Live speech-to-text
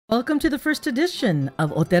Welcome to the first edition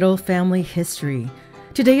of Otero Family History.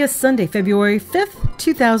 Today is Sunday, February 5th,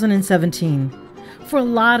 2017. For a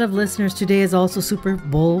lot of listeners, today is also Super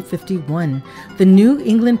Bowl 51. The New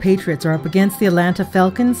England Patriots are up against the Atlanta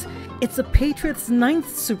Falcons. It's the Patriots' 9th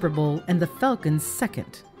Super Bowl and the Falcons'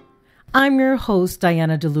 2nd. I'm your host,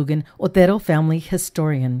 Diana DeLugan, Otero Family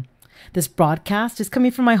Historian. This broadcast is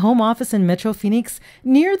coming from my home office in Metro Phoenix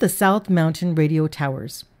near the South Mountain Radio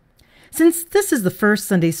Towers. Since this is the first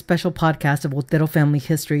Sunday special podcast of Otero Family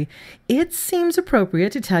History, it seems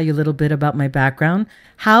appropriate to tell you a little bit about my background,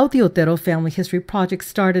 how the Otero Family History Project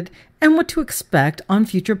started, and what to expect on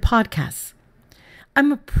future podcasts.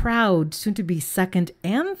 I'm a proud, soon-to-be second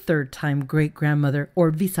and third-time great-grandmother,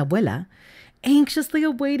 or bisabuela, anxiously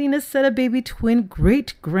awaiting a set of baby twin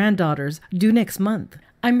great-granddaughters due next month.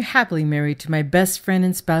 I'm happily married to my best friend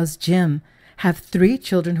and spouse, Jim, have 3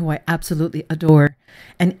 children who I absolutely adore,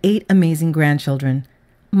 and 8 amazing grandchildren.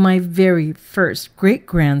 My very first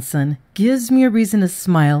great-grandson gives me a reason to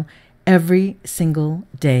smile every single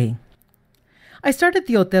day. I started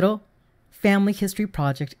the Otero Family History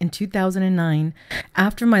Project in 2009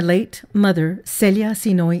 after my late mother, Celia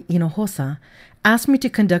Sinoy Hinojosa, asked me to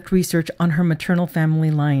conduct research on her maternal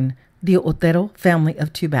family line, the Otero family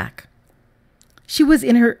of Tubac. She was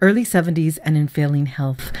in her early 70s and in failing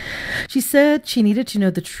health. She said she needed to know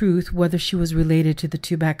the truth whether she was related to the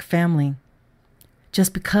Tubac family.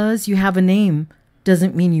 Just because you have a name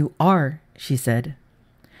doesn't mean you are, she said.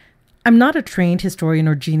 I'm not a trained historian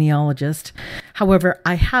or genealogist. However,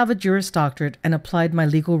 I have a Juris Doctorate and applied my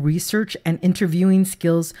legal research and interviewing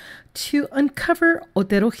skills to uncover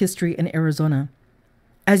Otero history in Arizona.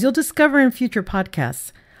 As you'll discover in future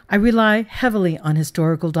podcasts, I rely heavily on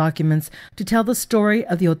historical documents to tell the story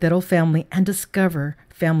of the Otero family and discover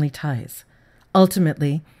family ties.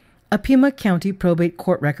 Ultimately, a Pima County probate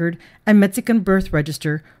court record and Mexican birth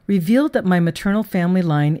register revealed that my maternal family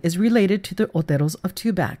line is related to the Oteros of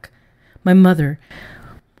Tubac. My mother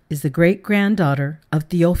is the great-granddaughter of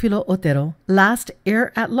Teófilo Otero, last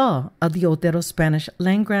heir at law of the Otero Spanish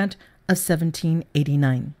land grant of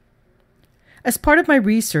 1789. As part of my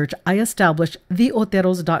research, I established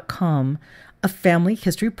theoteros.com, a family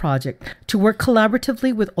history project to work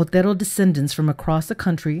collaboratively with Otero descendants from across the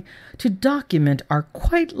country to document our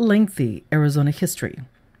quite lengthy Arizona history.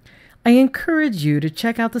 I encourage you to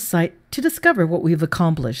check out the site to discover what we've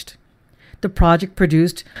accomplished. The project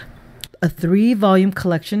produced a 3-volume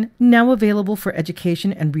collection now available for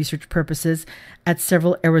education and research purposes at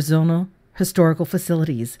several Arizona historical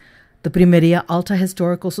facilities: the Primeria Alta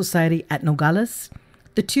Historical Society at Nogales,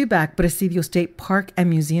 the Tubac Presidio State Park and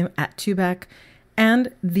Museum at Tubac,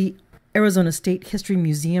 and the Arizona State History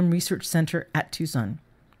Museum Research Center at Tucson.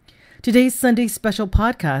 Today's Sunday special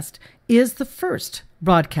podcast is the first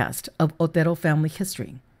broadcast of Otero Family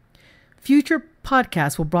History. Future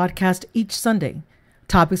podcasts will broadcast each Sunday.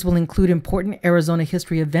 Topics will include important Arizona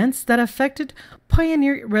history events that affected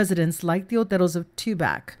pioneer residents like the Oteros of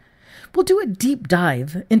Tubac. We'll do a deep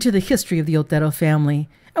dive into the history of the Otero family,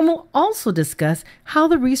 and we'll also discuss how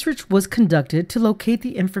the research was conducted to locate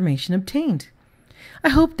the information obtained. I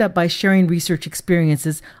hope that by sharing research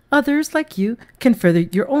experiences, others like you can further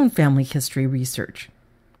your own family history research.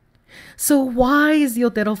 So why is the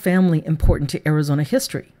Otero family important to Arizona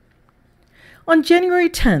history? On January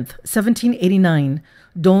 10th, 1789,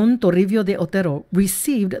 Don Torivio de Otero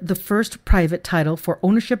received the first private title for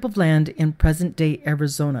ownership of land in present-day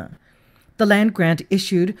Arizona. The land grant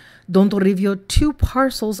issued Don Torivio 2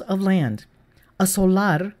 parcels of land, a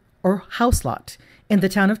solar, or house lot, in the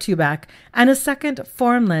town of Tubac, and a second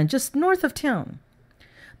farmland just north of town.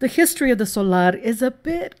 The history of the solar is a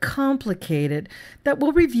bit complicated that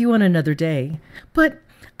we'll review on another day, but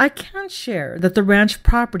I can share that the ranch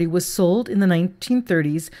property was sold in the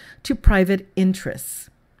 1930s to private interests.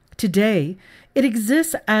 Today, it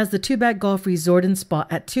exists as the Tubac Golf Resort and Spa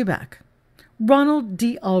at Tubac. Ronald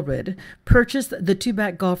D. Allred purchased the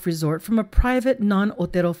Tubac Golf Resort from a private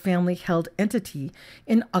non-Otero family-held entity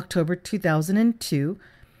in October 2002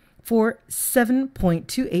 for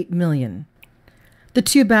 $7.28 million. The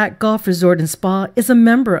Tubac Golf Resort and Spa is a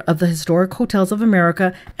member of the Historic Hotels of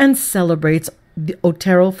America and celebrates the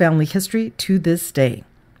Otero family history to this day.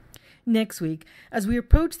 Next week, as we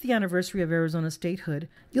approach the anniversary of Arizona statehood,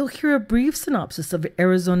 you'll hear a brief synopsis of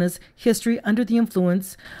Arizona's history under the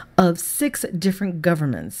influence of 6 different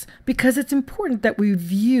governments, because it's important that we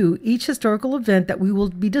view each historical event that we will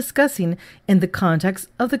be discussing in the context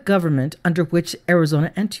of the government under which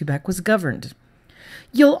Arizona and Tubac was governed.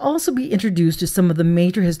 You'll also be introduced to some of the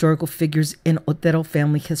major historical figures in Otero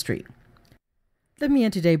family history. Let me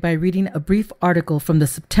end today by reading a brief article from the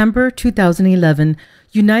September 2011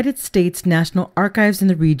 United States National Archives in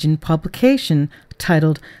the Region publication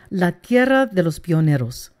titled La Tierra de los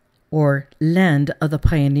Pioneros, or Land of the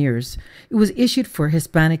Pioneers. It was issued for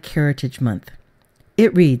Hispanic Heritage Month.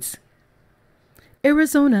 It reads,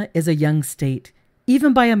 Arizona is a young state,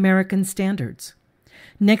 even by American standards.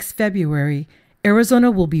 Next February,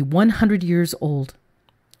 Arizona will be 100 years old.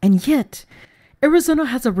 And yet, Arizona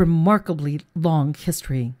has a remarkably long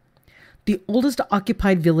history. The oldest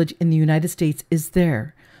occupied village in the United States is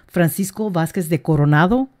there. Francisco Vázquez de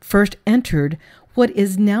Coronado first entered what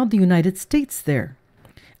is now the United States there.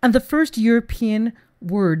 And the first European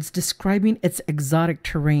words describing its exotic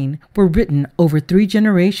terrain were written over 3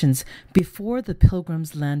 generations before the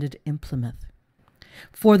Pilgrims landed in Plymouth.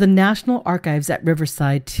 For the National Archives at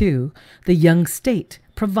Riverside, too, the young state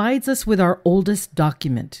provides us with our oldest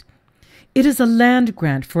document. It is a land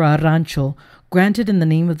grant for a rancho granted in the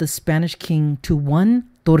name of the Spanish king to one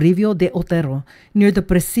Torivio de Otero near the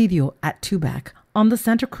Presidio at Tubac on the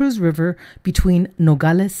Santa Cruz River between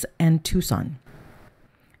Nogales and Tucson.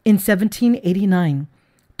 In 1789,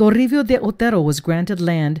 Torivio de Otero was granted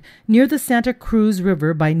land near the Santa Cruz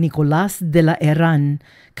River by Nicolás de la Herrán,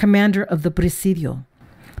 commander of the Presidio.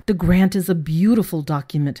 The grant is a beautiful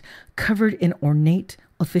document covered in ornate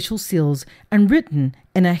official seals and written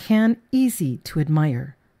in a hand easy to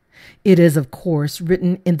admire. It is, of course,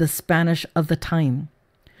 written in the Spanish of the time.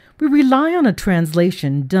 We rely on a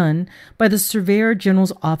translation done by the Surveyor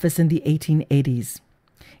General's office in the 1880s.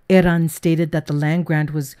 Herrán stated that the land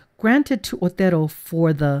grant was granted to Otero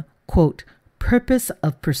for the, quote, purpose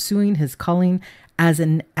of pursuing his calling as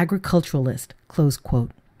an agriculturalist, close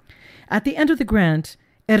quote. At the end of the grant,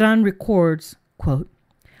 Herrán records, quote,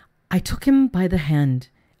 I took him by the hand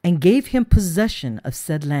and gave him possession of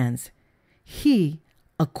said lands. He,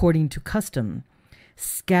 according to custom,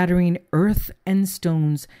 scattering earth and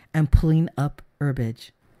stones and pulling up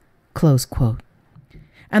herbage. Close quote.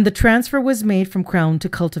 And the transfer was made from crown to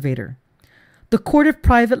cultivator. The Court of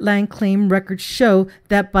Private Land Claim records show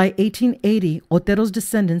that by 1880, Otero's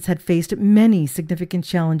descendants had faced many significant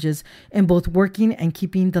challenges in both working and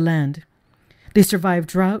keeping the land. They survived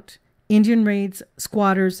drought, Indian raids,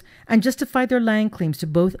 squatters, and justified their land claims to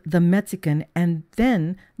both the Mexican and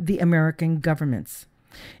then the American governments.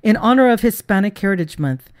 In honor of Hispanic Heritage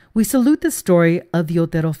Month, we salute the story of the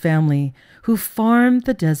Otero family, who farmed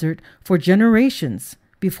the desert for generations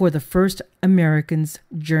before the first Americans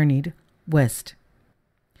journeyed west.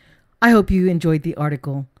 I hope you enjoyed the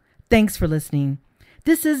article. Thanks for listening.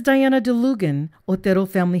 This is Diana DeLugan, Otero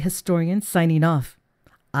Family Historian, signing off.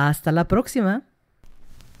 Hasta la próxima.